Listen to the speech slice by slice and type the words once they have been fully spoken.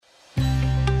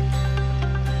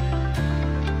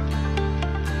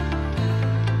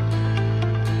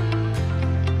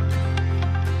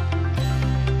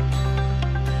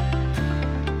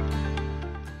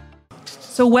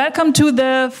So welcome to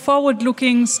the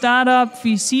forward-looking startup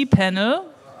VC panel.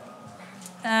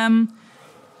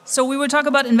 So we will talk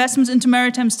about investments into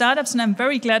maritime startups, and I'm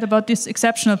very glad about this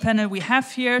exceptional panel we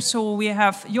have here. So we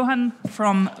have Johan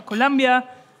from Colombia,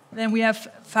 then we have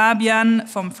Fabian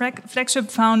from Flagship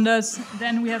Founders,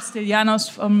 then we have Stylianos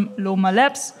from Loma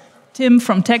Labs, Tim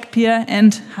from TechPeer,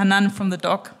 and Hanan from the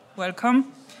Doc.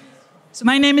 Welcome. So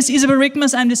my name is Isabel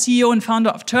Rickmers. I'm the CEO and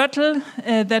founder of Turtle.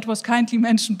 That was kindly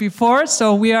mentioned before.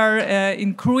 So we are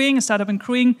in crewing, a startup in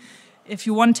crewing, if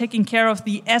you want, taking care of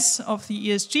the S of the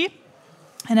ESG.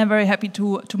 And I'm very happy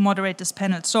to moderate this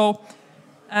panel. So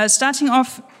starting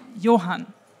off,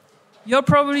 Johan, you're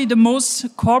probably the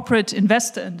most corporate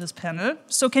investor in this panel.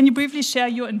 So can you briefly share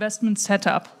your investment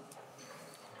setup?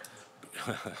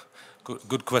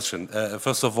 Good question.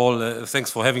 First of all,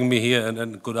 thanks for having me here,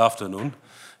 and good afternoon.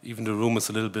 Even the room is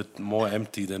a little bit more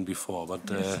empty than before, but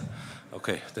yes.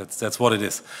 Okay, that's what it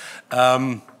is.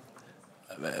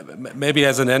 Maybe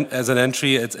as an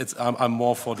entry, I'm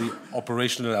more for the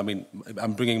operational. I mean,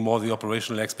 I'm bringing more the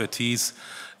operational expertise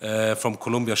from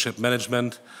Columbia Ship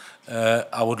Management.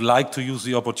 I would like to use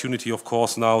the opportunity, of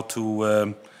course, now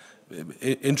to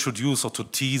introduce or to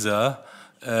teaser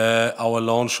our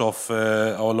launch of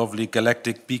our lovely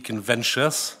Galactic Beacon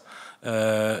Ventures.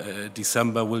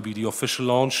 December will be the official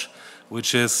launch,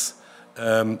 which is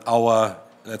our,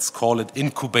 let's call it,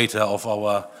 incubator of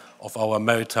our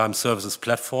maritime services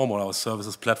platform, or our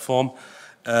services platform.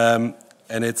 And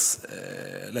it's,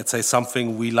 let's say,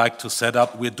 something we like to set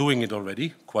up. We're doing it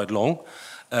already quite long,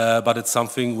 but it's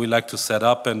something we like to set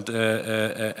up and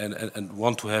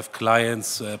want to have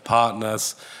clients,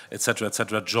 partners,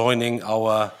 etc., joining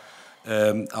our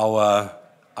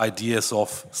ideas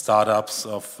of startups,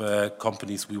 of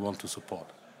companies we want to support.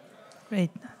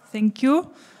 Great, thank you.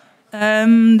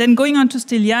 Then going on to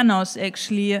Stylianos,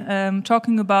 actually,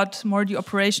 talking about more the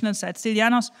operational side.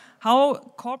 Stylianos, how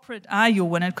corporate are you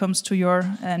when it comes to your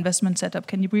investment setup?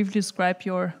 Can you briefly describe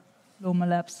your Loma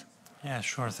Labs? Yeah,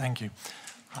 sure, thank you.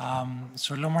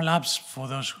 So Loma Labs, for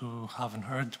those who haven't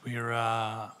heard, we're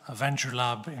a venture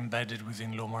lab embedded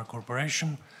within Lomar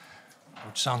Corporation,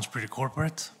 which sounds pretty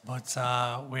corporate, but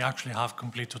we actually have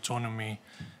complete autonomy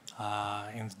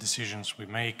in the decisions we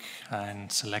make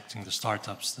and selecting the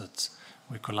startups that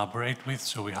we collaborate with.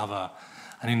 So we have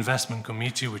an investment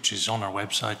committee, which is on our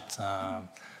website,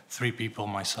 3 people,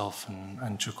 myself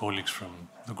and 2 colleagues from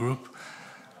the group.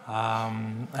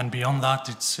 And beyond that,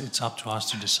 it's up to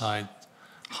us to decide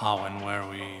how and where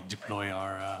we deploy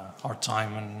our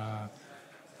time and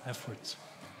efforts.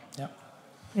 Yeah.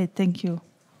 Great, thank you.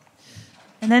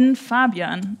 And then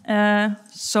Fabian,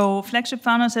 so Flagship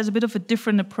Founders has a bit of a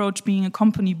different approach being a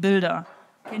company builder.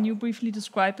 Can you briefly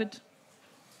describe it?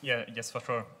 Yeah, yes, for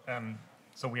sure.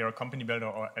 So we are a company builder,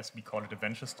 or as we call it, a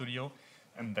venture studio.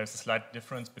 And there's a slight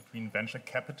difference between venture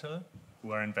capital,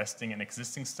 who are investing in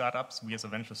existing startups. We as a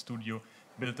venture studio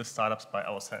build the startups by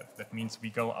ourselves. That means we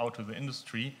go out to the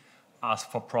industry, ask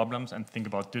for problems and think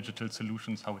about digital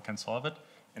solutions, how we can solve it.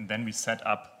 And then we set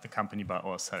up the company by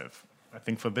ourselves. I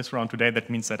think for this round today, that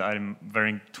means that I'm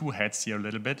wearing 2 hats here a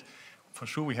little bit. For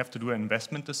sure, we have to do an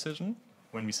investment decision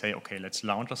when we say, okay, let's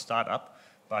launch a startup.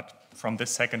 But from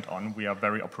this second on, we are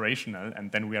very operational,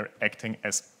 and then we are acting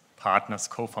as partners,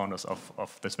 co-founders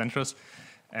of these ventures.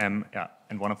 And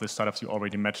one of the startups you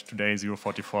already met today,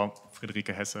 044,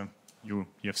 Friederike Hesse, you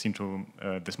have seen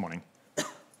this morning.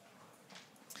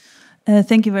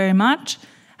 Thank you very much.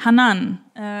 Hanan,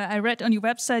 I read on your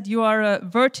website you are a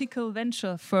vertical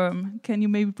venture firm. Can you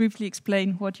maybe briefly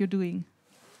explain what you're doing?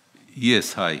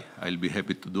 Yes, hi. I'll be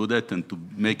happy to do that. And to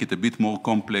make it a bit more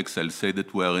complex, I'll say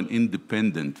that we are an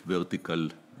independent vertical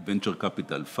venture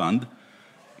capital fund.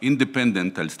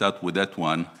 Independent, I'll start with that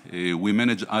one. We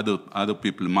manage other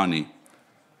people's money,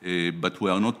 but we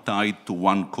are not tied to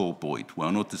one corporate. We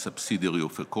are not a subsidiary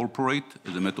of a corporate.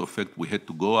 As a matter of fact, we had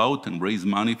to go out and raise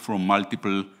money from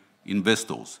multiple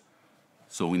investors.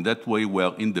 So in that way, we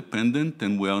are independent,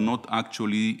 and we are not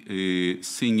actually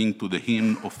singing to the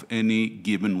hymn of any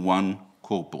given one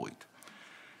corporate.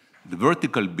 The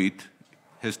vertical bit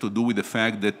has to do with the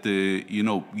fact that,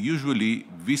 usually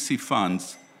VC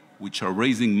funds, which are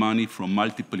raising money from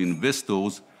multiple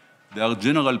investors, they are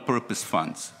general purpose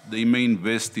funds. They may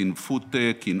invest in food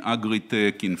tech, in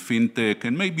agri-tech, in fintech,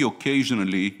 and maybe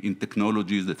occasionally in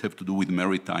technologies that have to do with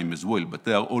maritime as well, but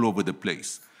they are all over the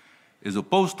place. As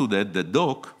opposed to that, the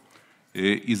Doc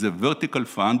is a vertical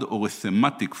fund or a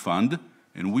thematic fund,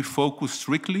 and we focus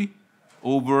strictly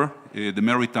over the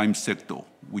maritime sector,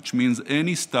 which means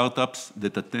any startups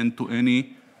that attend to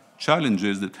any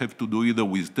challenges that have to do either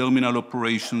with terminal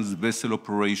operations, vessel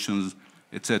operations,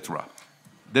 etc.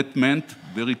 That meant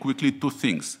very quickly two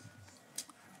things.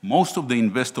 Most of the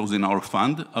investors in our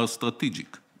fund are strategic.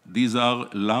 These are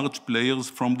large players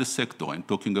from the sector. I'm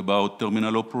talking about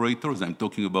terminal operators, I'm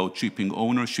talking about shipping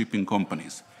owners, shipping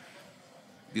companies.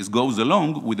 This goes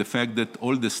along with the fact that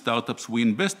all the startups we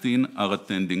invest in are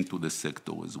attending to the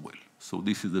sector as well. So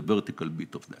this is a vertical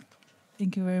bit of that.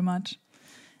 Thank you very much.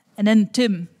 And then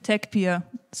Tim, TechPeer.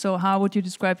 So how would you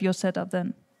describe your setup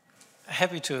then?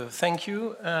 Happy to. Thank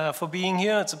you for being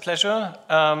here. It's a pleasure.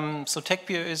 So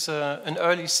TechPeer is an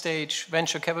early stage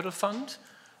venture capital fund.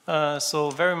 So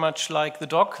very much like the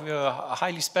doc, we are a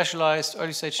highly specialized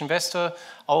early stage investor.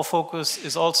 Our focus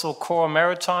is also core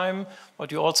maritime,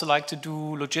 but we also like to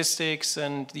do logistics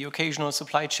and the occasional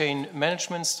supply chain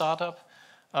management startup.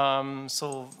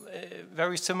 So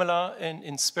very similar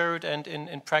in spirit and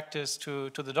in practice to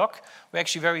the doc. We're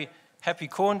actually very happy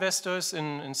co-investors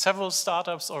in several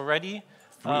startups already.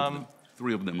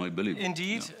 Three of them, I believe.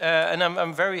 Indeed, yeah. And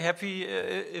I'm very happy,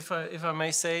 if I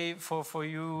may say, for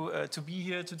you to be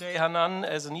here today, Hanan,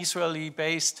 as an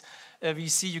Israeli-based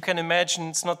VC. You can imagine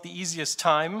it's not the easiest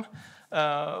time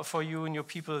for you and your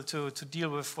people to deal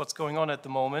with what's going on at the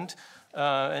moment.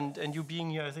 And you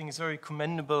being here, I think, is very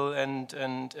commendable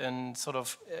and sort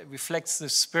of reflects the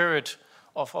spirit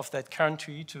of that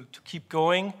country to keep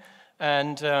going.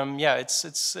 And yeah,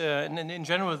 it's in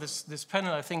general, this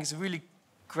panel, I think, is a really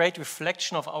great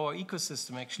reflection of our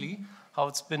ecosystem, actually, how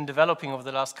it's been developing over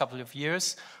the last couple of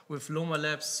years, with Loma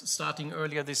Labs starting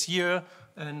earlier this year,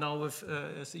 and now with,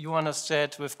 as Johanna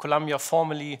said, with Columbia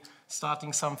formally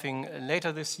starting something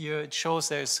later this year. It shows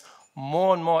there's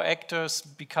more and more actors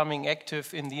becoming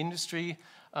active in the industry,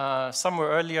 some were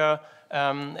earlier,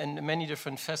 and many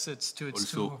different facets to it.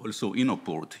 Also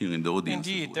Innoport here in the audience.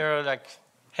 Indeed, well. there are like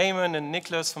Heyman and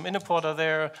Nicholas from Innoport are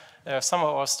there. There are some of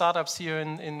our startups here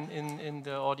in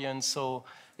the audience. So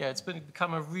yeah, it's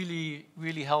become a really,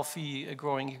 really healthy,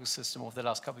 growing ecosystem over the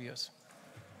last couple of years.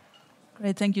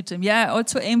 Great, thank you, Tim. Yeah, I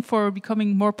also aim for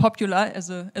becoming more popular as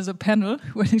a panel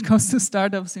when it comes to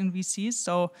startups in VCs.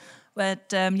 So,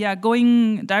 but yeah,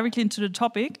 going directly into the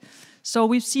topic. So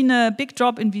we've seen a big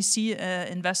drop in VC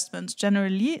investments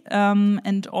generally,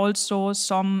 and also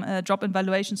some drop in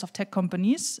valuations of tech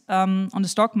companies on the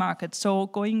stock market. So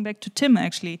going back to Tim,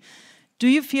 actually, do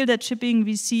you feel that shipping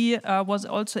VC was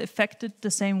also affected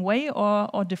the same way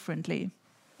or differently?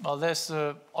 Well, there's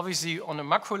obviously on a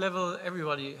macro level,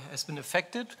 everybody has been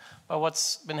affected by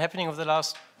what's been happening over the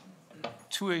last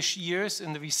 2-ish years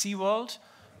in the VC world,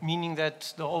 meaning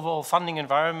that the overall funding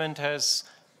environment has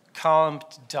calmed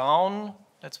down,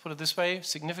 let's put it this way,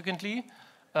 significantly,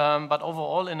 but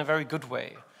overall in a very good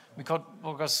way.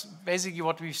 Because basically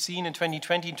what we've seen in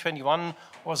 2020 and 2021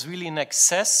 was really an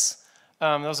excess.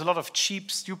 There was a lot of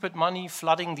cheap, stupid money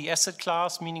flooding the asset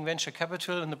class, meaning venture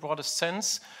capital in the broadest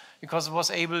sense, because it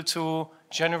was able to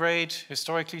generate,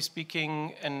 historically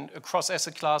speaking, and across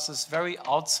asset classes, very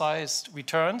outsized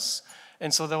returns.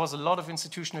 And so there was a lot of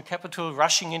institutional capital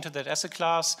rushing into that asset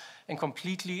class and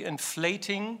completely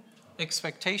inflating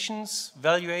expectations,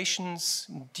 valuations,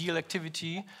 deal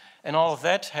activity, and all of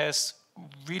that has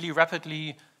really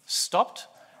rapidly stopped.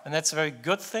 And that's a very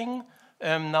good thing.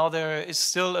 Now there is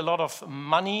still a lot of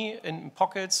money in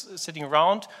pockets sitting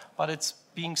around, but it's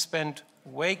being spent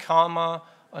way calmer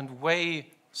and way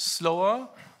slower.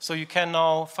 So you can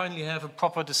now finally have a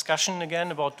proper discussion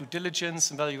again about due diligence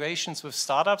and valuations with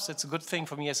startups. It's a good thing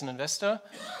for me as an investor.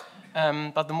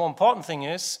 But the more important thing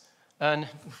is, and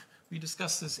we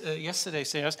discussed this yesterday,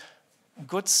 Seniors,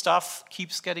 good stuff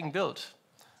keeps getting built.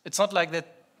 It's not like that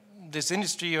this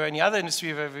industry or any other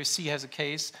industry where we see has a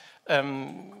case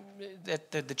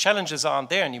that the challenges aren't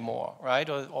there anymore, right?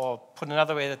 Or put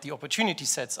another way, that the opportunity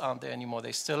sets aren't there anymore.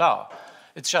 They still are.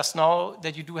 It's just now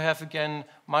that you do have, again,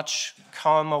 much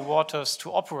calmer waters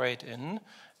to operate in.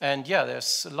 And yeah,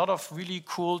 there's a lot of really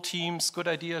cool teams, good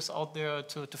ideas out there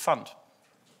to fund.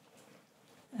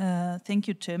 Thank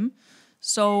you, Tim.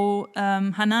 So,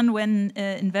 Hanan, when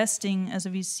investing as a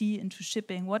VC into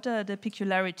shipping, what are the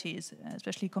peculiarities,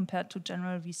 especially compared to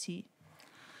general VC?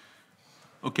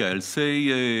 Okay, I'll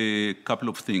say a couple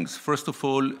of things. First of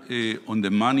all, on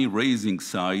the money raising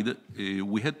side,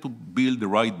 we had to build the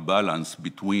right balance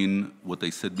between what I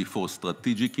said before,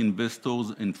 strategic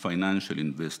investors and financial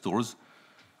investors.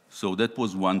 So that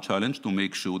was one challenge, to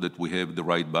make sure that we have the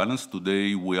right balance.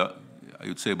 Today, I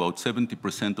would say about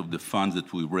 70% of the funds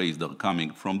that we raised are coming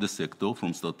from the sector,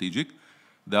 from strategic.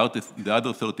 The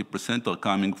other 30% are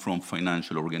coming from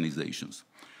financial organizations.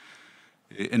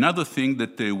 Another thing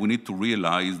that we need to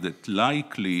realize that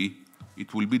likely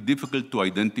it will be difficult to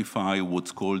identify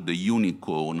what's called the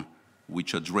unicorn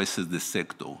which addresses the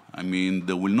sector. I mean,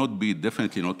 there will not be,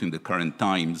 definitely not in the current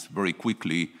times, very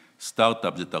quickly,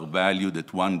 startups that are valued at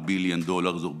 $1 billion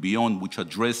or beyond, which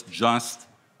address just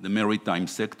the maritime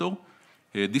sector.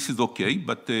 This is okay,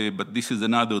 but this is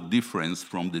another difference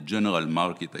from the general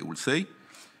market, I will say.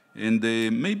 And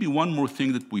maybe one more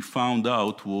thing that we found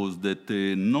out was that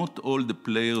not all the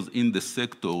players in the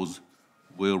sectors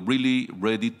were really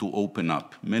ready to open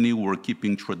up. Many were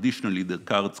keeping traditionally their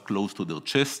cards close to their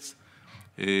chests.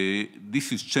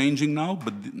 This is changing now,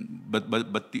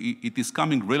 but it is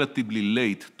coming relatively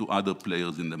late to other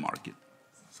players in the market.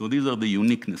 So these are the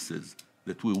uniquenesses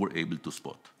that we were able to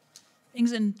spot.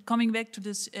 Thanks. And coming back to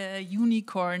this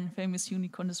famous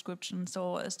unicorn description,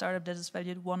 so a startup that is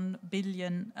valued at 1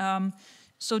 billion.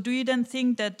 So do you then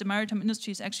think that the maritime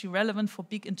industry is actually relevant for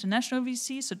big international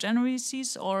VCs, so general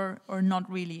VCs, or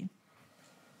not really?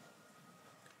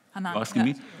 Hannah, you asking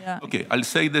me? Yeah. Okay, I'll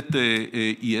say that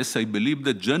yes, I believe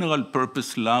that general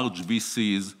purpose large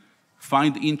VCs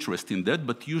find interest in that,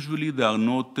 but usually they are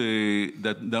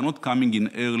not coming in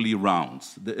early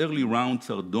rounds. The early rounds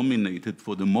are dominated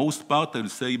for the most part, I'll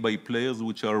say, by players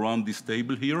which are around this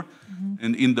table here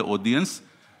and in the audience.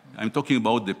 I'm talking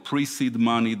about the pre-seed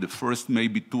money, the first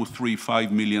maybe $2, $3,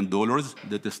 $5 million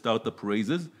that a startup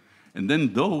raises, and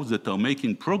then those that are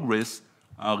making progress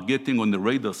are getting on the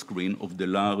radar screen of the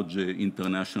large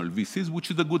international VCs, which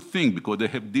is a good thing because they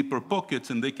have deeper pockets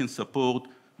and they can support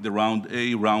the round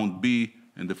A, round B,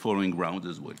 and the following round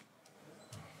as well.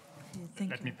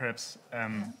 Let me perhaps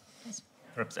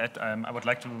add, I would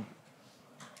like to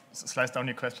slice down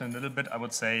your question a little bit. I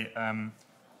would say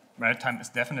maritime is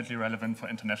definitely relevant for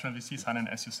international VCs, Hanan,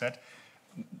 as you said.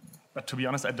 But to be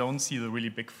honest, I don't see the really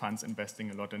big funds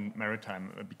investing a lot in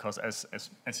maritime because,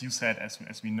 as you said,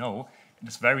 as we know, it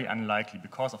is very unlikely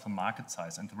because of the market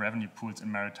size and the revenue pools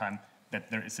in maritime that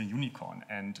there is a unicorn.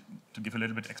 And to give a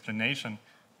little bit explanation,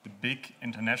 the big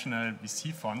international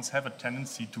VC funds have a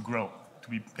tendency to grow,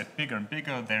 to get bigger and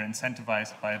bigger. They're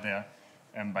incentivized by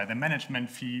their management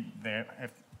fee. They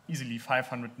have easily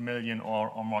 500 million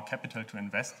or more capital to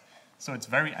invest. So it's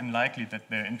very unlikely that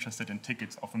they're interested in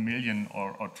tickets of $1 million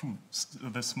or two.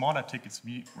 The smaller tickets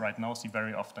we right now see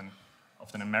very often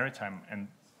in maritime. And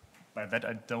by that,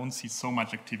 I don't see so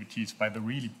much activities by the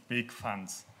really big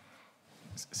funds,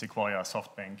 Sequoia,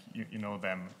 SoftBank, you know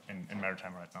them in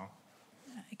maritime right now.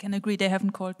 I can agree, they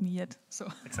haven't called me yet.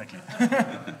 So. Exactly.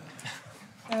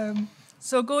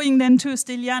 So going then to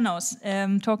Stylianos,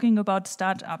 talking about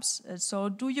startups. So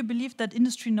do you believe that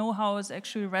industry know-how is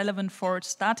actually relevant for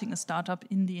starting a startup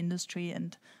in the industry,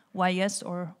 and why yes,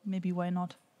 or maybe why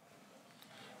not?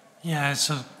 Yeah,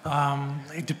 so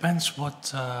it depends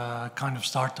what kind of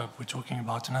startup we're talking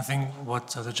about. And I think what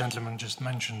the gentleman just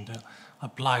mentioned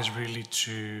applies really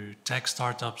to tech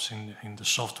startups in the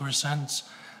software sense,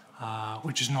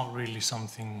 which is not really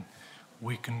something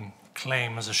we can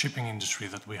claim as a shipping industry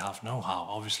that we have know-how.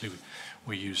 Obviously,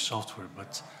 we use software,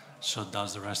 but so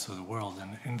does the rest of the world.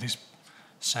 And in this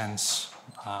sense,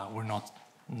 we're not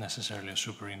necessarily a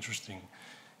super interesting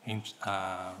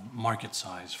market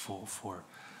size for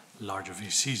larger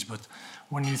VCs. But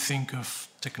when you think of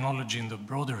technology in the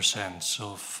broader sense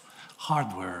of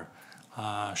hardware,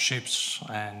 ships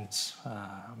and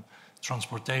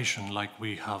transportation, like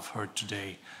we have heard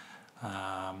today,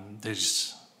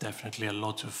 there's definitely a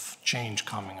lot of change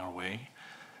coming our way.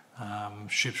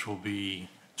 Ships will be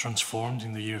transformed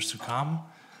in the years to come.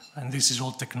 And this is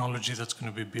all technology that's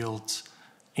going to be built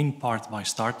in part by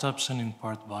startups and in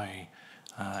part by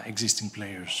existing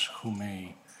players who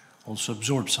may also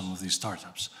absorb some of these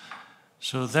startups.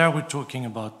 So there we're talking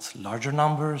about larger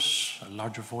numbers, a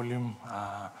larger volume.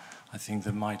 I think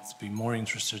there might be more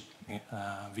interested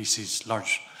VCs,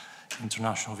 large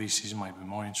international VCs might be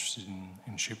more interested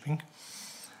in shipping.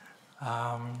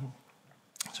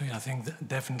 So yeah, I think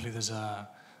definitely there's a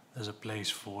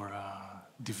place for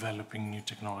developing new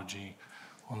technology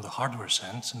on the hardware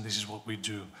sense, and this is what we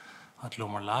do at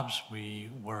Lomar Labs. We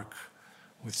work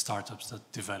with startups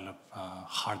that develop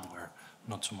hardware,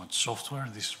 not so much software.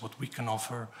 This is what we can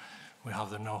offer. We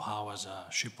have the know-how as a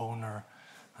ship owner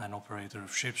and operator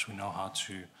of ships. We know how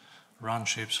to run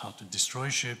ships, how to destroy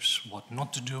ships, what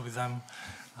not to do with them,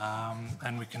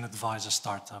 and we can advise a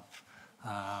startup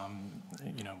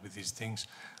with these things.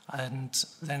 And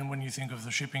then when you think of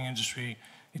the shipping industry,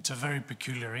 it's a very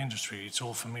peculiar industry. It's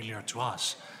all familiar to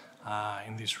us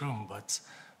in this room, but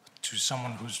to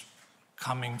someone who's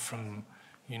coming from,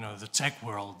 the tech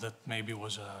world that maybe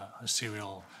was a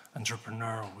serial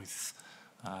entrepreneur with,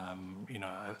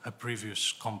 a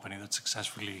previous company that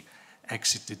successfully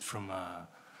exited from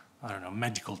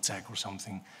medical tech or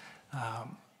something.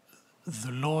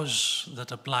 the laws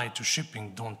that apply to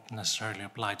shipping don't necessarily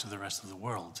apply to the rest of the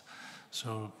world.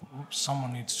 So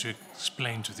someone needs to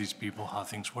explain to these people how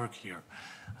things work here.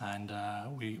 And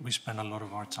we spend a lot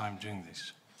of our time doing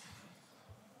this.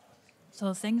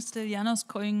 So thanks, Stylianos.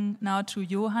 Going now to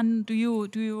Johan. Do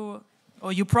you,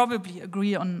 or you probably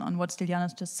agree on what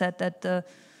Stylianos just said, that the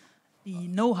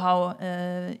know-how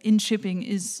in shipping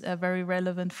is very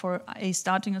relevant for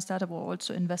starting a startup or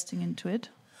also investing into it?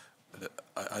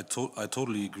 I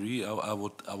totally agree. I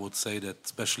would say that,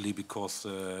 especially because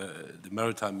the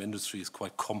maritime industry is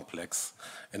quite complex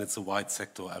and it's a wide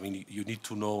sector. I mean, you need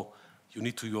to know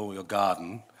your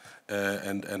garden,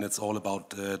 and it's all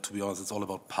about, to be honest, it's all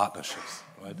about partnerships,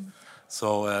 right? Mm-hmm.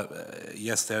 So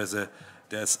yes,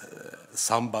 there's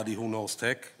somebody who knows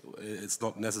tech. It's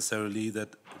not necessarily that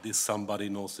this somebody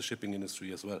knows the shipping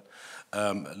industry as well.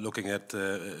 Looking at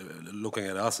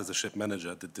us as a ship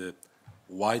manager, the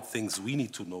wide things we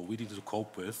need to know, we need to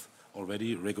cope with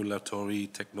already, regulatory,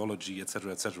 technology,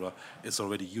 etc., is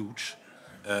already huge,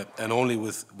 and only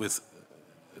with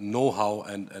know-how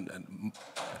and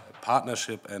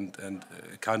partnership and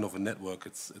kind of a network,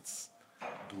 it's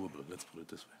doable. Let's put it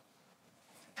this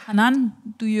way. Hanan,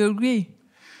 do you agree?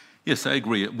 Yes, I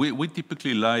agree. We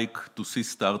typically like to see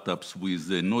startups with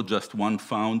not just one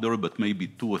founder, but maybe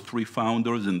 2 or 3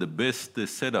 founders, and the best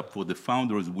setup for the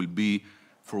founders will be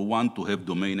for one to have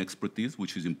domain expertise,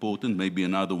 which is important, maybe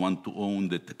another one to own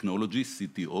the technology,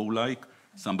 CTO-like,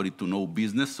 somebody to know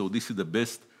business. So this is the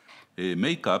best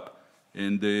makeup.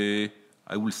 And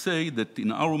I will say that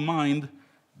in our mind,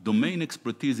 domain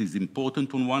expertise is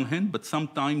important on one hand, but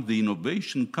sometimes the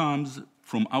innovation comes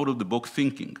from out-of-the-box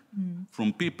thinking,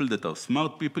 from people that are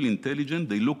smart people, intelligent,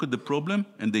 they look at the problem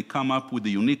and they come up with a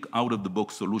unique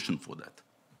out-of-the-box solution for that.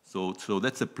 So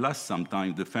that's a plus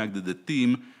sometimes, the fact that the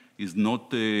team is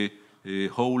not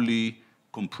wholly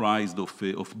comprised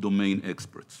of domain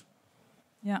experts.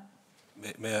 Yeah.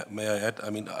 May I add?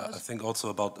 I mean, I think also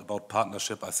about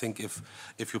partnership. I think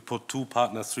if you put 2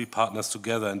 partners, 3 partners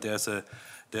together, and there's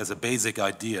a basic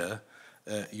idea,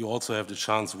 you also have the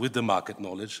chance with the market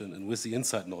knowledge and with the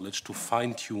inside knowledge to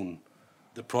fine-tune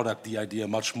the product, the idea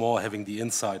much more, having the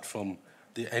insight from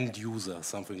the end user,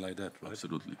 something like that, right?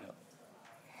 Absolutely.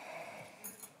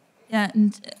 Yeah,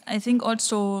 and I think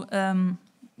also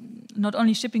not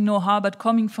only shipping know-how, but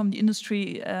coming from the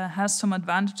industry has some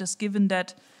advantages, given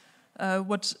that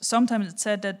what sometimes it's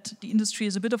said that the industry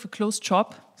is a bit of a closed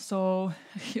shop. So,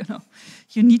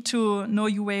 you need to know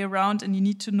your way around and you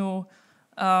need to know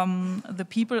the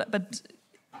people. But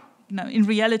in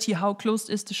reality, how closed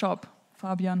is the shop?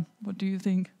 Fabian, what do you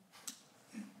think?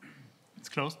 It's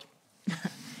closed.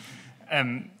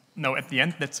 No, at the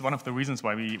end, that's one of the reasons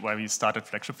why we started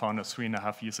Flagship Founders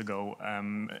 3.5 years ago,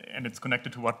 and it's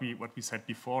connected to what we said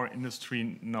before: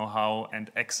 industry know-how and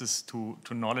access to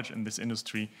knowledge in this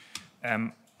industry.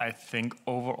 I think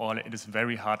overall it is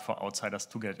very hard for outsiders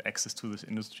to get access to this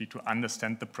industry, to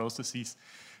understand the processes,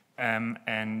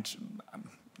 and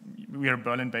we are a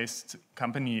Berlin-based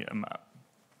company.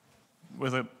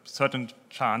 With a certain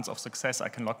chance of success, I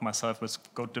can lock myself with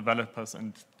good developers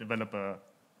and develop a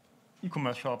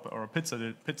e-commerce shop or a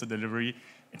pizza delivery.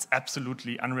 It's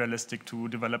absolutely unrealistic to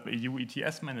develop a EU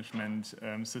ETS management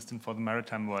system for the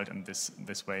maritime world in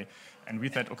this way. And we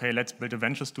thought, okay, let's build a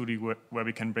venture studio where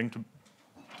we can bring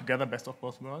together best of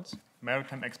both worlds: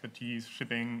 maritime expertise,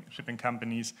 shipping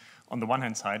companies on the one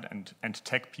hand side, and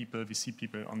tech people, VC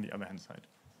people on the other hand side.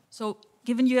 So,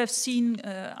 given you have seen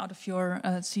out of your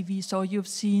CV, so you've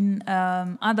seen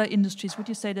other industries, would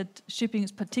you say that shipping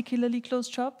is particularly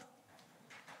closed shop?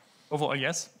 Overall,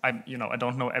 yes. I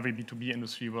don't know every B2B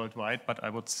industry worldwide, but I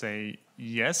would say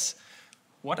yes.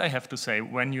 What I have to say,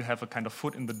 when you have a kind of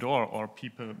foot in the door or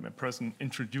a person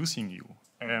introducing you,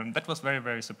 that was very,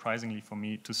 very surprisingly for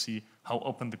me to see how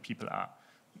open the people are.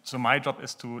 So my job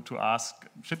is to ask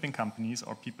shipping companies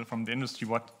or people from the industry,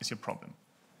 what is your problem?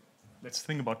 Let's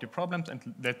think about your problems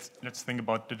and let's think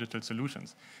about digital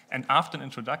solutions. And after an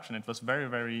introduction, it was very,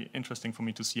 very interesting for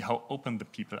me to see how open the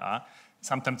people are.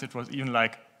 Sometimes it was even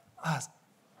like,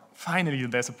 finally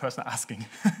there's a person asking.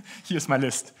 Here's my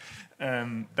list.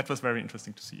 That was very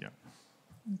interesting to see, yeah.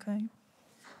 Okay.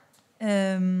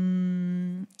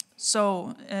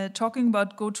 So, talking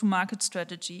about go-to-market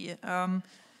strategy,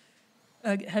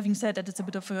 having said that it's a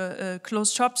bit of a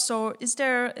closed shop, so is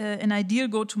there an ideal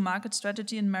go-to-market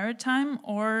strategy in maritime,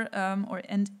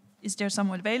 and is there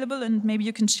someone available? And maybe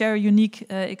you can share a unique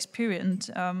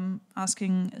experience,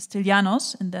 asking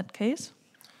Stylianos in that case.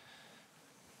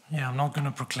 Yeah, I'm not going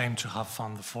to proclaim to have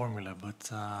found the formula, but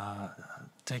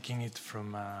taking it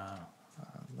from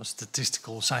a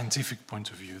statistical, scientific point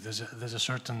of view, there's a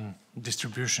certain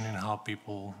distribution in how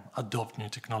people adopt new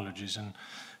technologies. And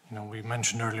we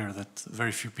mentioned earlier that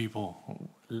very few people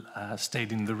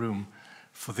stayed in the room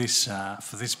for this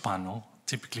panel.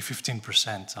 Typically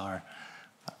 15% are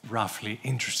roughly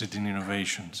interested in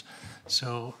innovations.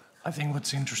 So I think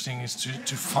what's interesting is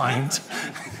to find,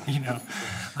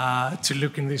 to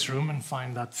look in this room and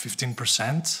find that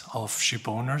 15% of ship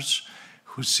owners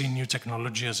who see new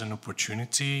technology as an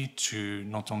opportunity to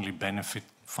not only benefit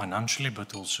financially,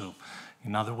 but also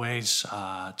in other ways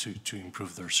to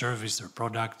improve their service, their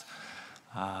product,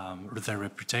 their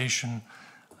reputation.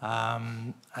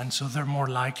 And so they're more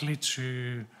likely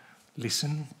to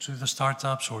listen to the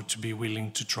startups or to be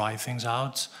willing to try things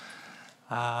out.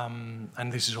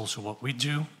 And this is also what we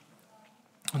do.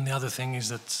 And the other thing is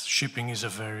that shipping is a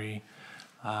very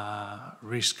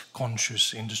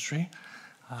risk-conscious industry.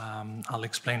 I'll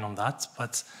explain on that,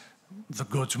 but the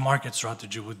go-to-market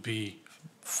strategy would be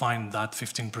find that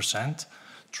 15%,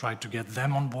 try to get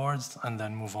them on board, and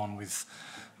then move on with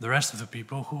the rest of the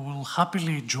people who will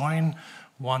happily join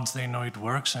once they know it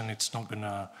works and it's not going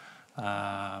to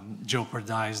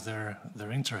jeopardize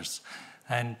their interests.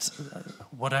 And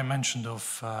what I mentioned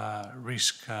of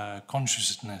risk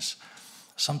consciousness,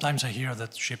 sometimes I hear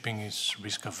that shipping is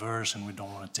risk averse and we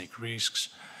don't want to take risks.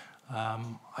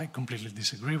 I completely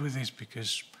disagree with this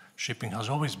because shipping has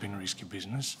always been a risky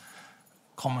business.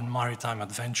 Common maritime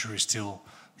adventure is still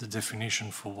the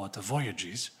definition for what a voyage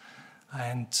is.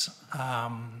 And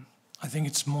I think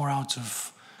it's more out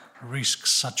of risk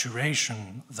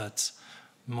saturation that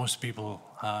most people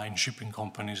in shipping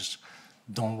companies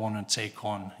don't want to take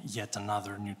on yet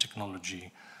another new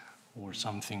technology or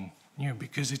something new,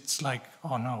 because it's like,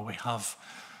 oh no, we have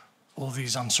all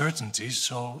these uncertainties,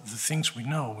 so the things we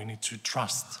know, we need to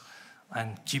trust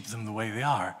and keep them the way they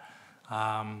are.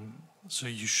 So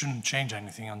you shouldn't change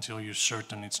anything until you're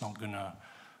certain it's not going to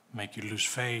make you lose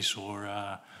face or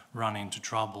run into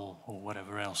trouble or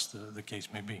whatever else the case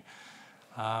may be.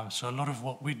 So a lot of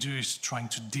what we do is trying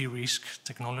to de-risk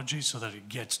technology so that it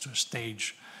gets to a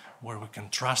stage where we can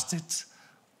trust it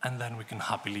and then we can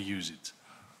happily use it.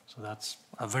 So that's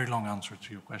a very long answer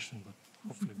to your question, but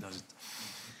hopefully it does it.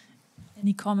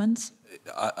 Any comments?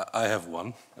 I have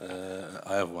one.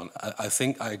 I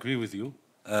think I agree with you.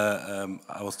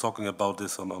 I was talking about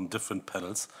this on different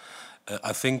panels.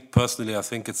 I think personally, I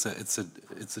think it's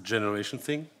a generation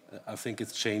thing. I think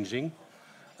it's changing.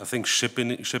 I think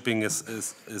shipping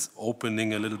is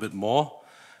opening a little bit more,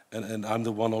 and I'm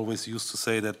the one always used to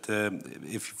say that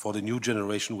if for the new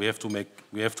generation we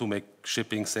have to make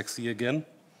shipping sexy again,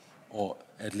 or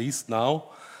at least now,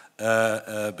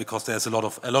 because there's a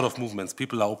lot of movements.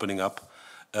 People are opening up,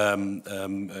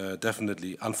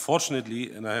 definitely.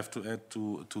 Unfortunately, and I have to add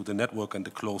to the network and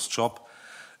the closed shop.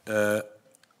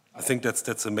 I think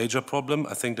that's a major problem.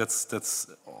 I think that's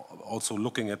also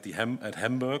looking at at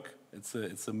Hamburg.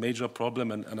 It's a major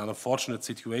problem and an unfortunate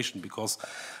situation because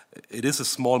it is a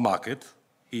small market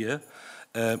here,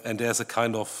 and there's a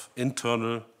kind of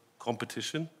internal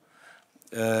competition.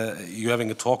 You're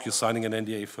having a talk, you're signing an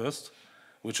NDA first,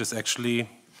 which is actually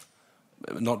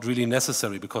not really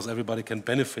necessary because everybody can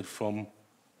benefit from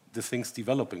the things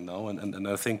developing now, and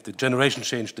I think the generation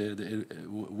change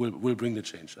will bring the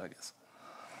change, I guess.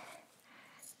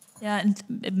 Yeah, and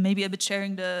maybe a bit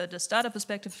sharing the startup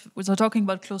perspective. So talking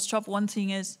about closed shop, one thing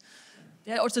is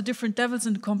there are also different levels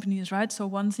in the companies, right? So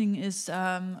one thing is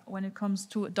when it comes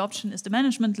to adoption is the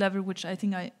management level, which I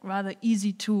think are rather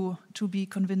easy to be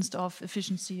convinced of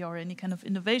efficiency or any kind of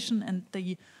innovation, and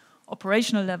the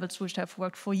operational levels, which have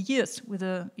worked for years with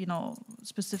a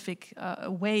specific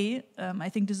way. I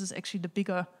think this is actually the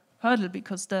bigger hurdle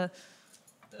because the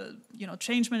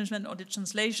change management or the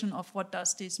translation of what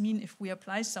does this mean if we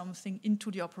apply something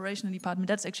into the operational department,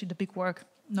 that's actually the big work,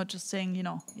 not just saying,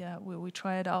 we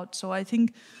try it out. So I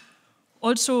think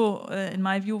also, in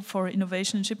my view, for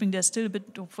innovation in shipping, there's still a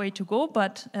bit of way to go,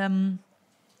 but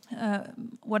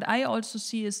what I also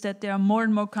see is that there are more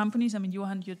and more companies. I mean,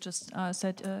 Johan, you just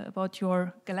said about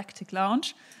your Galactic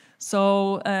Lounge.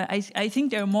 So I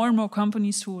think there are more and more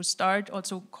companies who start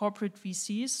also corporate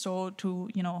VCs. So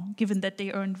given that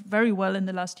they earned very well in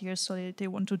the last years, so they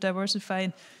want to diversify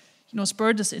and,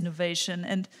 spur this innovation.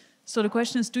 And so the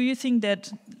question is, do you think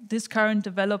that this current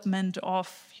development of,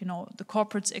 the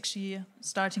corporates actually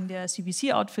starting their CVC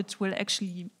outfits will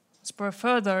actually spur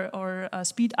further or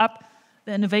speed up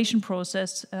the innovation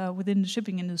process within the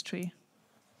shipping industry?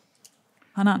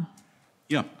 Hanan.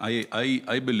 Yeah,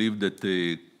 I believe that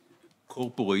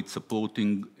corporate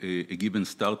supporting a given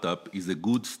startup is a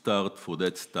good start for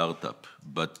that startup.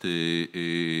 But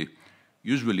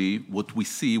Usually, what we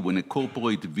see when a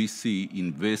corporate VC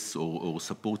invests or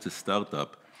supports a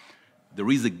startup, there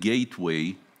is a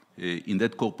gateway in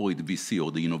that corporate VC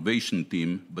or the innovation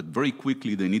team, but very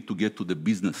quickly they need to get to the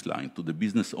business line, to the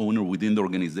business owner within the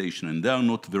organization, and they are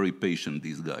not very patient,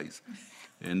 these guys.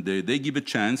 And they give a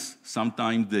chance.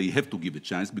 Sometimes they have to give a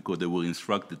chance because they were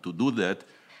instructed to do that,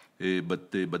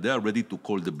 but they are ready to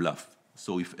call the bluff.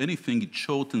 So if anything, it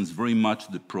shortens very much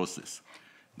the process.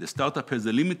 The startup has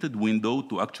a limited window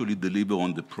to actually deliver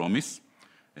on the promise,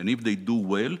 and if they do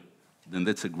well, then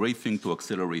that's a great thing to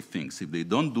accelerate things. If they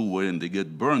don't do well and they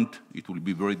get burnt, it will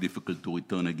be very difficult to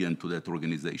return again to that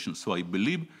organization. So I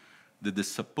believe that the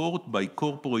support by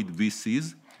corporate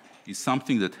VCs is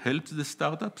something that helps the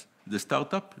startup,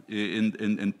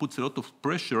 and puts a lot of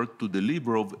pressure to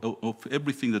deliver of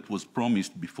everything that was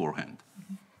promised beforehand.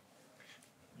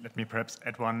 Let me perhaps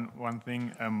add one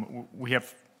thing. We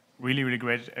have really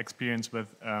great experience with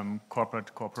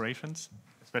corporate corporations,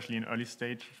 especially in early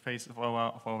stage phase of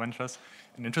our ventures.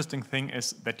 An interesting thing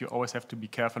is that you always have to be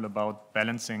careful about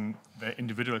balancing the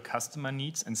individual customer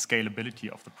needs and scalability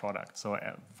of the product. So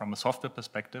from a software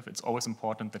perspective, it's always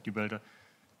important that you build a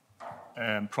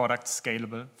product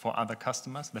scalable for other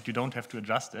customers, that you don't have to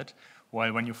adjust it,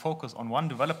 while when you focus on one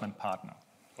development partner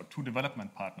or two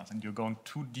development partners and you're going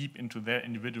too deep into their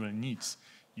individual needs,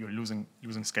 you're losing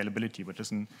scalability, which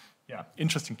is an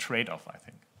interesting trade-off, I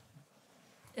think.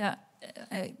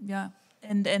 Yeah,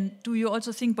 and do you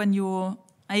also think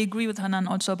I agree with Hanan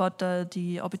also about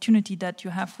the opportunity that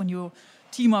you have when you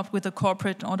team up with a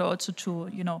corporate in order also to,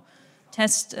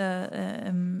 test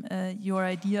your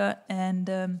idea,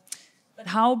 and but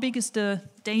how big is the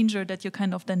danger that you're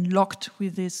kind of then locked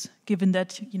with this, given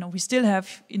that, we still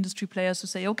have industry players who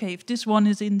say, okay, if this one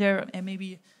is in there and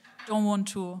maybe don't want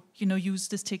to, use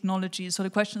this technology. So the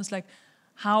question is like,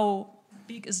 how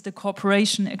big is the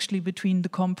cooperation actually between the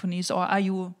companies, or are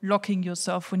you locking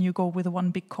yourself when you go with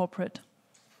one big corporate?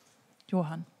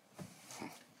 Johan.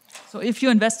 So if you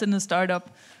invest in a startup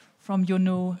from your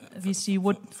new VC,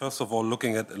 first of all,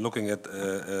 looking at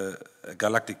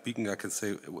Galactic Beacon, I can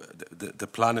say the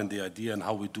plan and the idea and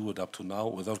how we do it up to now.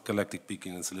 Without Galactic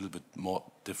Beacon, it's a little bit more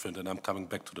different, and I'm coming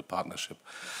back to the partnership.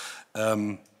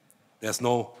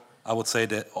 I would say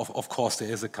that, of course,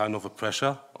 there is a kind of a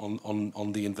pressure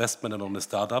on the investment and on the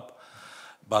startup.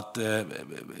 But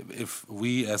if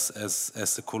we, as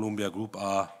the Columbia Group,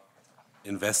 are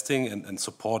investing and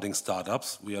supporting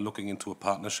startups, we are looking into a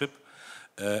partnership,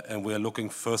 and we are looking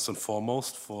first and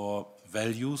foremost for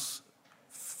values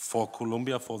for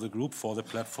Columbia, for the group, for the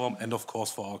platform, and of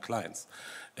course for our clients,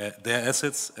 their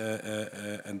assets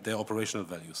and their operational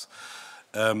values.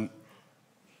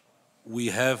 We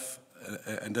have.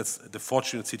 And that's the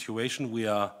fortunate situation. We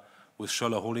are, with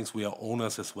Scholler Holdings, we are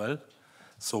owners as well.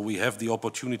 So we have the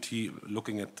opportunity,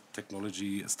 looking at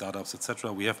technology, startups,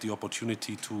 etc., we have the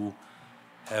opportunity to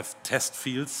have test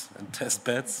fields and test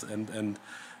beds and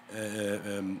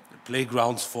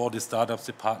playgrounds for the startups,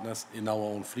 the partners in our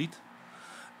own fleet.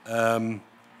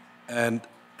 And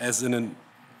as in a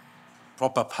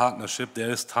proper partnership,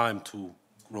 there is time to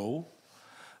grow.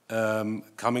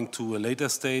 Coming to a later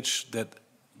stage that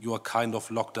you are kind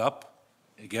of locked up.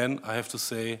 Again, I have to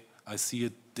say, I see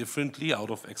it differently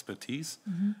out of expertise,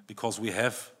 because we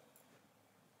have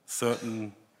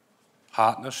certain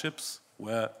partnerships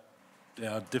where there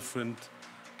are different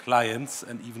clients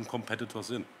and even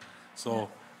competitors in. So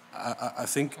I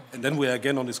think, and then we are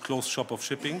again on this closed shop of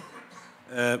shipping.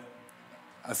 I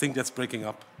think that's breaking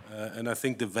up. And I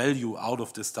think the value out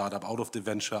of the startup, out of the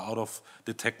venture, out of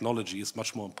the technology is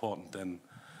much more important than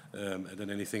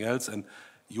anything else. And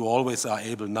you always are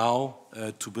able now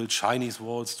to build Chinese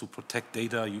walls to protect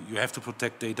data. You have to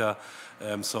protect data.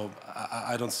 So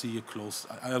I don't see a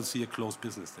closed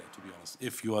business there, to be honest.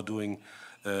 If you are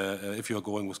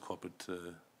going with corporate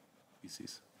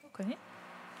VCs. Okay,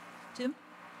 Tim.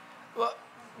 Well,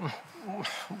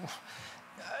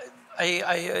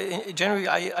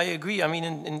 I agree. I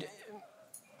mean,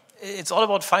 it's all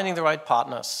about finding the right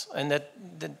partners, and that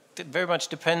very much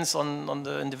depends on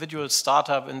the individual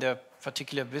startup and their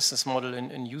particular business model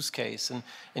and use case. And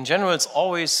in general, it's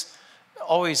always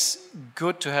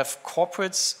good to have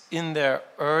corporates in there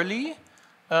early.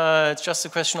 It's just a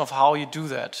question of how you do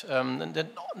that. And that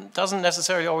doesn't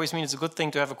necessarily always mean it's a good thing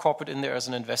to have a corporate in there as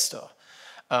an investor.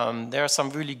 There are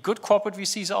some really good corporate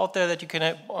VCs out there that you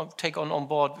can take on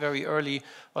board very early,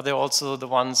 but they're also the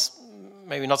ones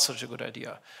maybe not such a good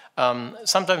idea.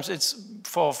 Sometimes it's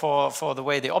for the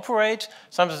way they operate.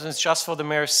 Sometimes it's just for the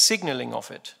mere signaling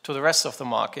of it to the rest of the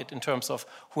market in terms of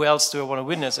who else do I want to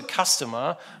win as a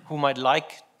customer who might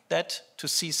like that to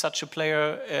see such a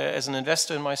player as an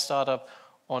investor in my startup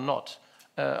or not.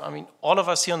 I mean, all of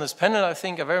us here on this panel, I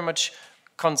think, are very much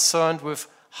concerned with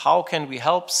how can we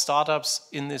help startups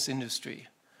in this industry.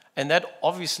 And that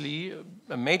obviously,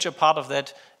 a major part of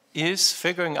that is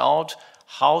figuring out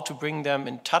how to bring them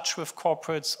in touch with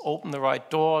corporates, open the right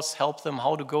doors, help them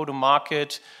how to go to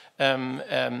market, how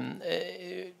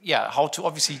to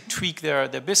obviously tweak their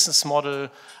business model,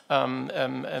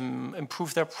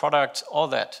 improve their product, all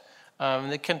that.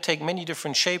 It can take many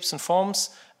different shapes and forms,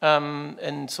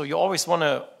 and so you always want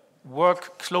to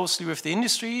work closely with the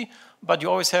industry, but you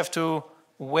always have to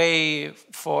weigh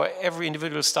for every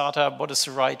individual startup what is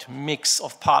the right mix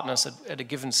of partners at a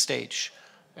given stage.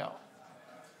 Yeah.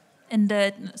 And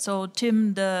so,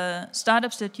 Tim, the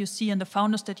startups that you see and the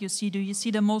founders that you see, do you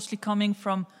see them mostly coming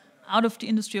from out of the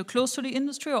industry or close to the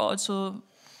industry, or also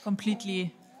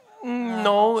completely?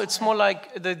 No, it's more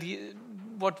like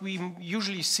what we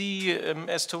usually see,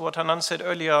 as to what Hanan said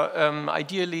earlier.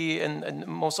 Ideally, and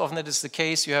most often that is the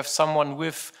case, you have someone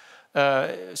with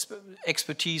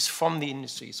expertise from the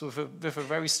industry, so with a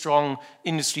very strong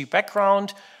industry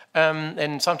background.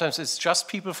 And sometimes it's just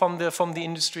people from the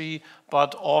industry,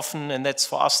 but often, and that's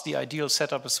for us the ideal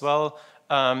setup as well,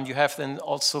 you have then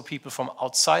also people from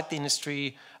outside the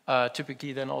industry,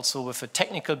 typically then also with a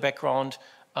technical background,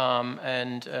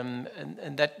 and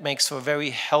that makes for a very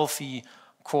healthy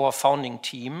core founding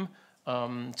team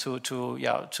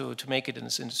to make it in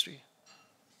this industry.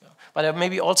 Yeah. But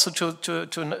maybe also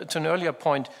to an earlier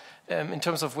point, in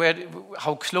terms of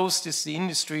how close is the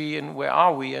industry and where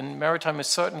are we? And Maritime is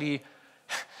certainly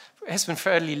has been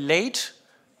fairly late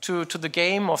to the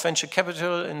game of venture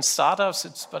capital in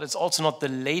startups, but it's also not the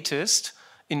latest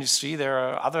industry. There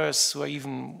are others who are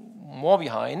even more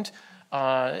behind.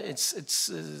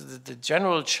 The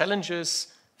general challenges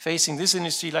facing this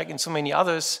industry, like in so many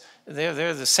others,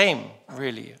 they're the same,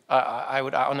 really. I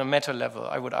would, on a meta level,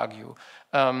 I would argue.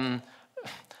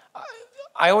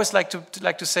 I always like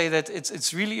to say that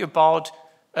it's really about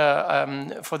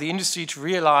for the industry to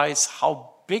realize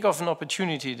how big of an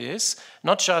opportunity it is,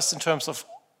 not just in terms of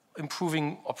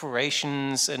improving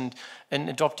operations and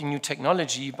adopting new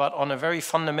technology, but on a very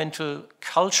fundamental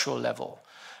cultural level.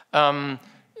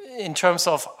 In terms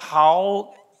of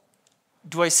how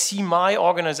do I see my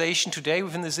organization today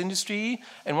within this industry,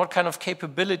 and what kind of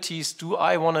capabilities do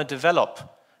I want to develop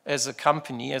as a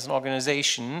company, as an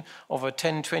organization, over a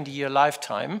 10, 20-year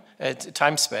lifetime,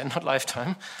 time span, not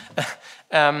lifetime.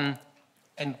 And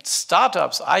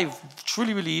startups, I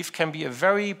truly believe, can be a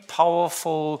very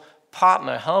powerful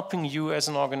partner, helping you as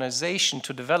an organization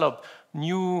to develop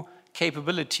new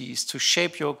capabilities, to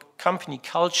shape your company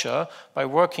culture by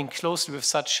working closely with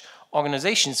such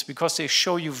organizations, because they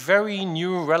show you very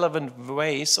new, relevant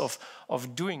ways of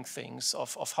doing things,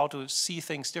 of how to see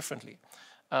things differently.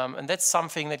 And that's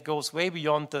something that goes way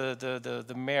beyond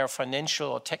the mere financial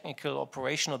or technical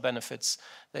operational benefits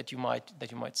that you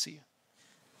might see.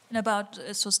 And about,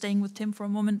 so staying with Tim for a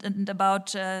moment, and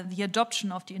about the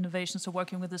adoption of the innovations, so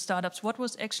working with the startups, what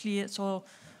was actually, so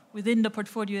within the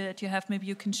portfolio that you have, maybe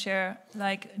you can share,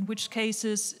 like in which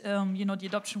cases, the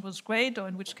adoption was great, or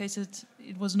in which cases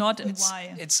it was not, and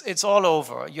why? It's all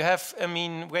over. You have,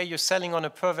 where you're selling on a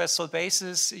per vessel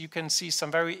basis, you can see some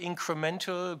very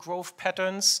incremental growth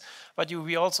patterns, but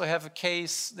we also have a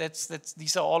case that's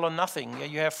these are all or nothing.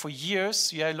 You have for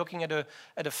years, you are looking at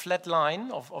a flat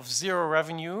line of zero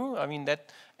revenue.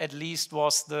 That at least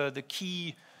was the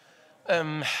key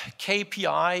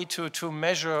KPI to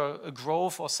measure a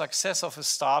growth or success of a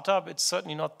startup. It's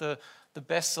certainly not the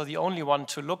best or the only one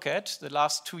to look at. The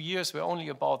last 2 years were only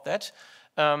about that,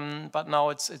 but now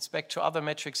it's back to other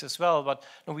metrics as well. But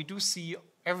we do see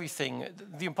everything.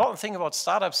 The important thing about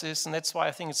startups is, and that's why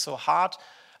I think it's so hard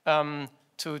to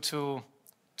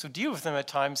deal with them at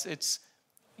times,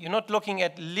 you're not looking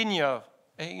at linear.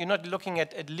 You're not looking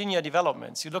at linear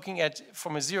developments. You're looking at,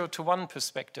 from a 0 to 1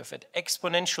 perspective, at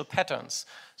exponential patterns.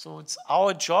 So it's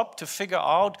our job to figure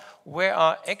out where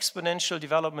are exponential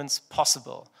developments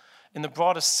possible in the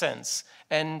broadest sense.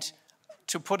 And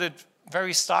to put it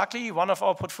very starkly, one of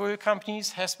our portfolio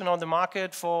companies has been on the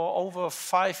market for over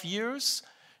 5 years,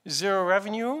 zero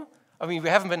revenue. We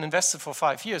haven't been invested for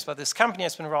 5 years, but this company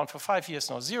has been around for 5 years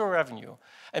now, zero revenue.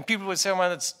 And people would say, well,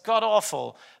 that's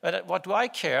god-awful. But what do I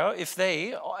care if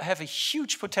they have a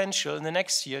huge potential in the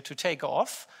next year to take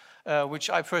off,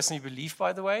 which I personally believe,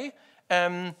 by the way,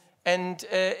 and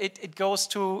it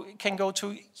can go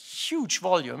to huge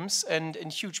volumes and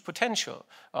huge potential,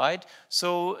 right?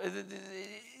 So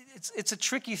it's a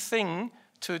tricky thing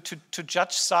to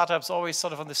judge startups always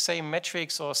sort of on the same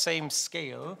metrics or same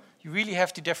scale. you really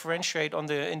have to differentiate on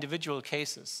the individual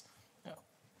cases.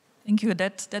 Thank you.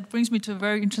 That brings me to a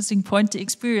very interesting point, the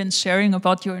experience sharing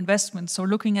about your investments. So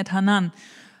looking at Hanan,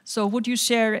 so would you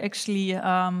share actually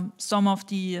some of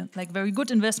the very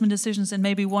good investment decisions and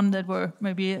maybe one that were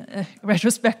maybe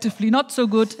retrospectively not so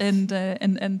good and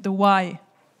the why?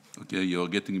 Okay, you're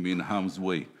getting me in harm's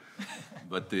way,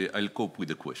 but I'll cope with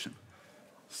the question.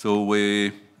 So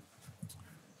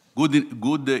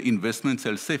good investments,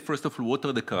 I'll say first of all, what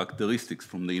are the characteristics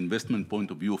from the investment point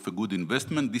of view of a good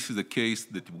investment? This is a case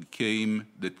that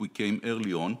we came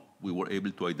early on. We were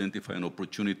able to identify an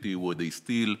opportunity where they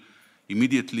still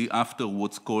immediately after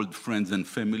what's called friends and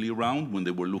family round, when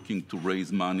they were looking to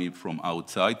raise money from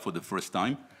outside for the first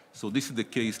time. So this is the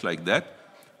case like that.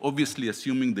 Obviously,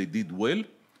 assuming they did well,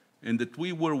 and that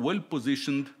we were well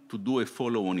positioned to do a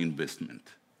follow-on investment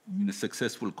in a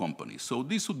successful company. So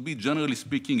this would be, generally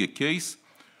speaking, a case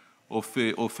of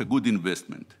a good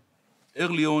investment.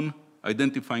 Early on,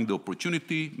 identifying the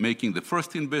opportunity, making the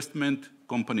first investment,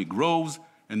 company grows,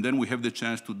 and then we have the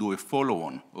chance to do a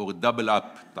follow-on or a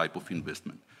double-up type of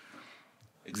investment.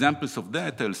 Examples of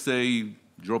that, I'll say,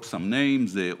 drop some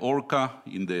names, Orca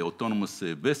in the autonomous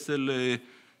vessel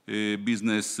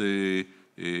business,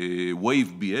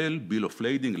 Wave BL, bill of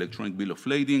lading, electronic bill of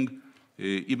lading,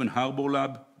 even Harbor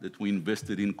Lab that we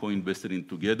co-invested in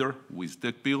together with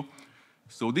TechPeer.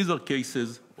 So these are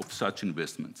cases of such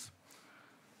investments.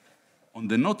 On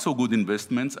the not so good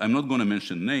investments, I'm not going to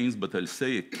mention names, but I'll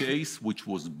say a case which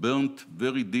was burnt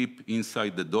very deep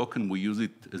inside the dock, and we use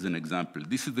it as an example.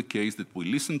 This is the case that we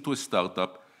listened to a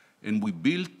startup, and we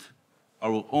built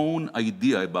our own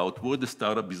idea about where the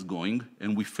startup is going,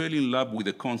 and we fell in love with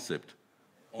the concept.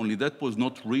 Only that was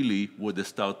not really where the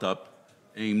startup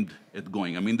aimed at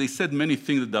going. I mean, they said many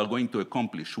things that they are going to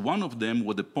accomplish. One of them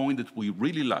was the point that we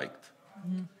really liked.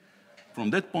 Mm-hmm. From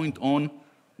that point on,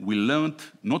 we learned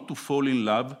not to fall in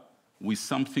love with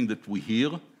something that we hear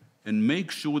and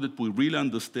make sure that we really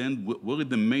understand where is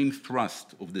the main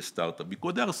thrust of the startup.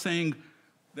 Because they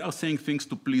are saying things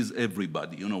to please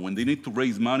everybody. You know, when they need to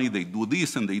raise money, they do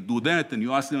this and they do that, and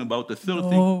you ask them about the third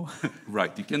thing.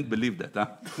 Right, you can't believe that, huh?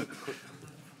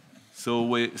 So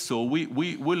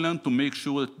we learned to make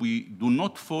sure that we do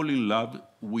not fall in love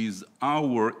with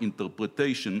our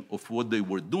interpretation of what they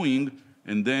were doing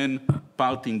and then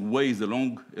parting ways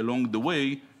along the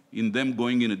way in them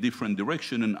going in a different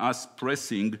direction and us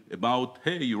pressing about,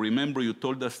 hey, you remember you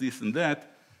told us this and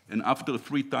that, and after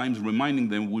 3 times reminding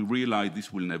them, we realized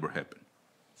this will never happen.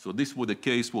 So this was the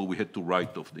case where we had to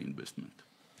write off the investment.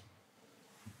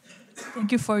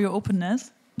 Thank you for your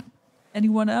openness.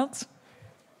 Anyone else?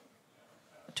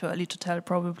 Too early to tell,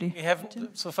 probably.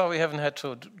 So far, we haven't had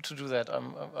to do that.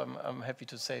 I'm happy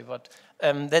to say, but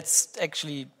that's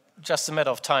actually just a matter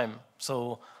of time.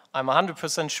 So I'm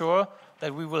 100% sure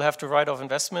that we will have to write off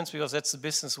investments because that's the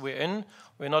business we're in.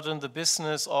 We're not in the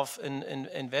business of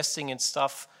investing in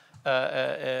stuff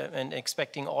and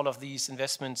expecting all of these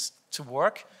investments to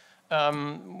work.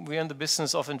 We're in the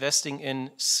business of investing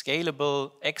in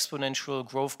scalable, exponential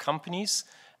growth companies,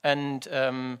 and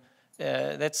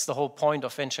that's the whole point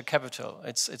of venture capital.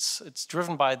 It's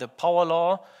driven by the power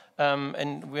law,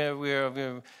 and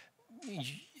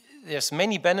there's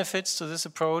many benefits to this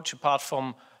approach apart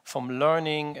from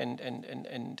learning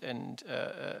and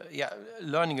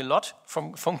learning a lot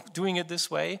from doing it this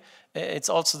way. It's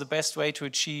also the best way to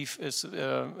achieve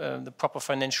the proper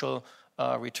financial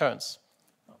returns.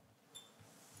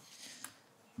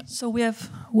 So we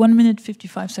have 1 minute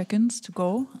 55 seconds to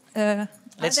go.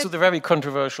 Let's do the very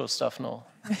controversial stuff now,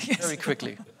 yes. Very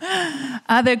quickly.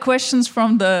 Are there questions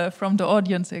from the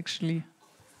audience, actually?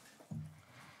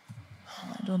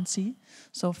 I don't see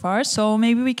so far. So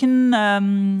maybe we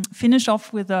can finish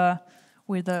off with a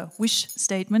wish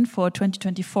statement for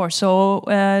 2024. So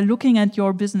looking at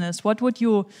your business, what would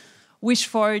you wish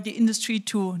for the industry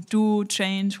to do,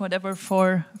 change, whatever,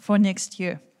 for next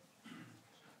year?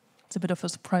 It's a bit of a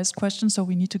surprise question, so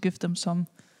we need to give them some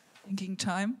thinking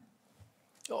time.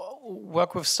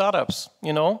 Work with startups,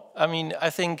 you know? I mean, I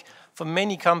think for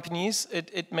many companies,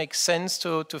 it makes sense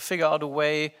to figure out a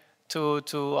way to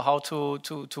how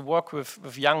to work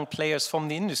with young players from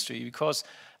the industry. Because,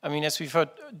 I mean, as we've heard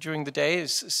during the day,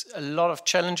 it's a lot of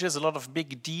challenges, a lot of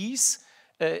big Ds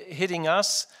hitting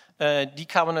us.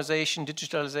 Decarbonization,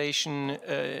 digitalization,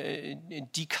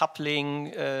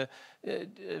 decoupling,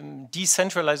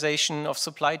 decentralization of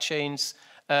supply chains.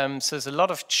 So there's a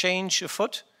lot of change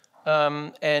afoot.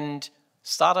 And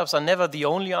startups are never the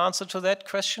only answer to that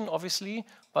question, obviously,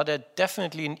 but they're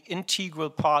definitely an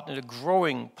integral part and a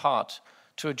growing part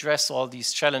to address all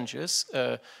these challenges.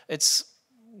 It's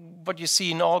what you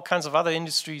see in all kinds of other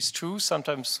industries too,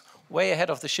 sometimes way ahead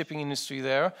of the shipping industry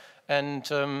there. And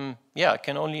yeah, I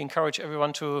can only encourage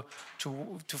everyone to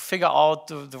figure out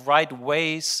the right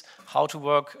ways how to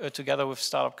work together with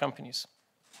startup companies.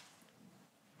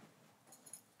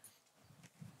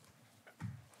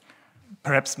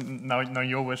 Perhaps now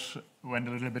your wish went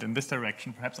a little bit in this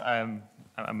direction. Perhaps I'm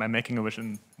making a wish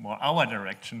in more our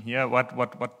direction here.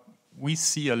 What we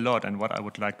see a lot, and what I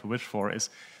would like to wish for, is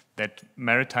that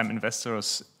maritime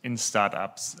investors in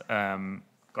startups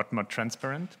got more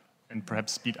transparent and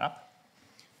perhaps speed up.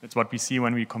 That's what we see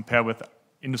when we compare with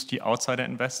industry outsider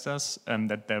investors,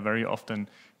 that they're very often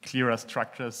clearer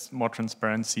structures, more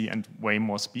transparency, and way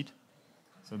more speed.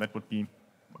 So that would be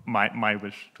my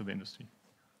wish to the industry.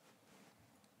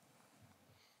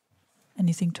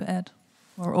 Anything to add?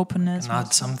 Or openness? Can I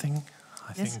add something?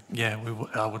 I Yes. think, yeah,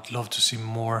 I would love to see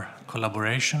more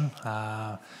collaboration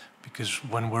because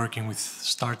when working with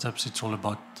startups, it's all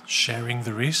about sharing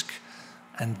the risk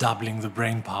and doubling the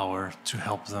brain power to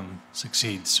help them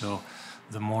succeed. So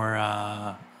the more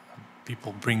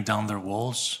people bring down their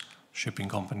walls, shipping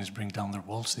companies bring down their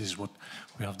walls, this is what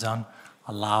we have done,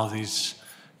 allow these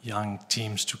young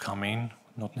teams to come in,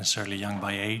 not necessarily young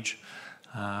by age,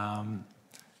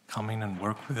 come in and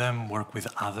work with them, work with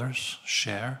others,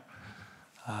 share.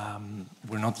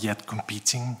 We're not yet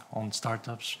competing on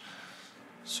startups,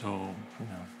 so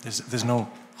there's no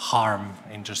harm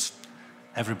in just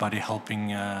everybody helping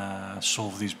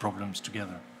solve these problems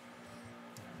together.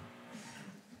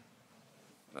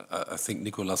 I think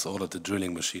Nicolas ordered the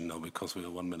drilling machine now because we are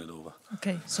 1 minute over.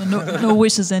 Okay, so no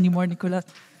wishes anymore, Nicolas.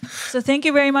 So thank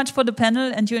you very much for the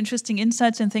panel and your interesting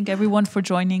insights, and thank everyone for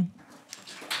joining.